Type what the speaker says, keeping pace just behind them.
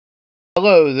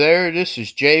Hello there, this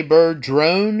is Jaybird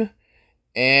Drone,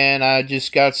 and I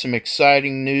just got some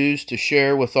exciting news to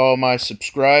share with all my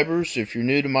subscribers. If you're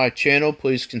new to my channel,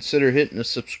 please consider hitting the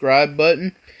subscribe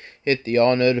button. Hit the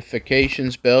all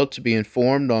notifications bell to be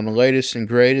informed on the latest and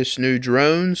greatest new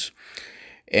drones.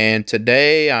 And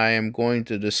today I am going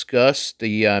to discuss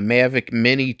the Mavic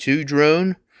Mini 2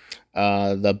 drone.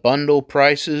 The bundle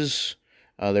prices,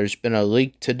 there's been a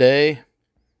leak today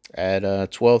at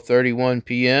 12:31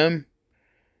 p.m.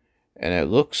 And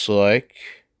it looks like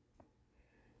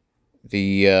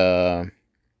the,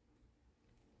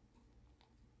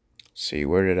 see,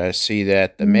 where did I see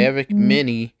that? The Mavic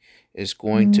Mini is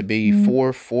going to be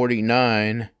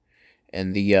 $449,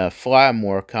 and the Fly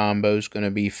More combo is going to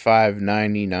be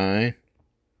 $599.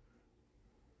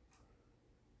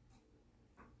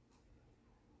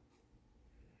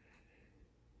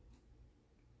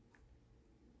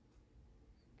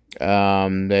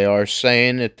 They are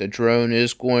saying that the drone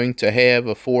is going to have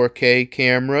a 4K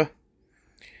camera.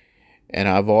 And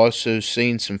I've also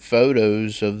seen some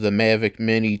photos of the Mavic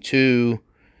Mini 2.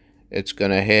 It's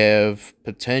going to have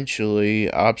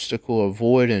potentially obstacle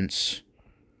avoidance.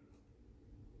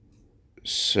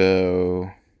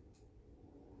 So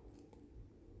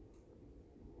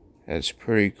that's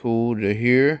pretty cool to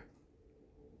hear.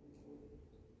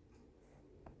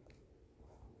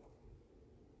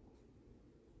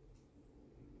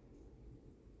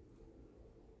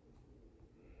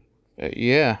 But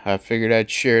yeah, I figured I'd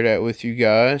share that with you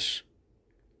guys.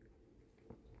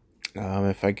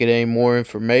 If I get any more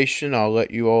information, I'll let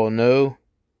you all know.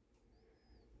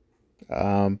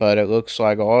 But it looks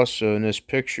like also in this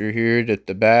picture here that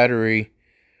the battery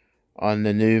on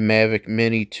the new Mavic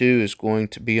Mini 2 is going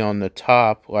to be on the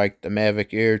top, like the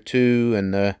Mavic Air 2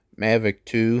 and the Mavic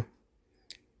 2.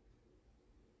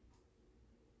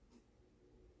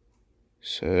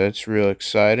 So that's real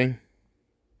exciting.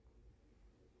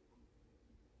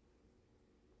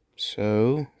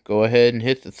 So go ahead and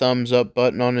hit the thumbs up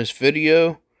button on this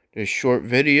video, this short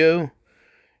video,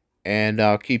 and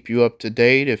I'll keep you up to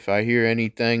date if I hear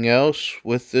anything else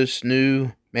with this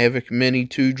new Mavic Mini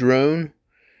 2 drone.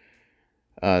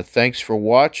 Thanks for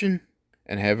watching,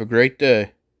 and have a great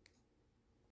day.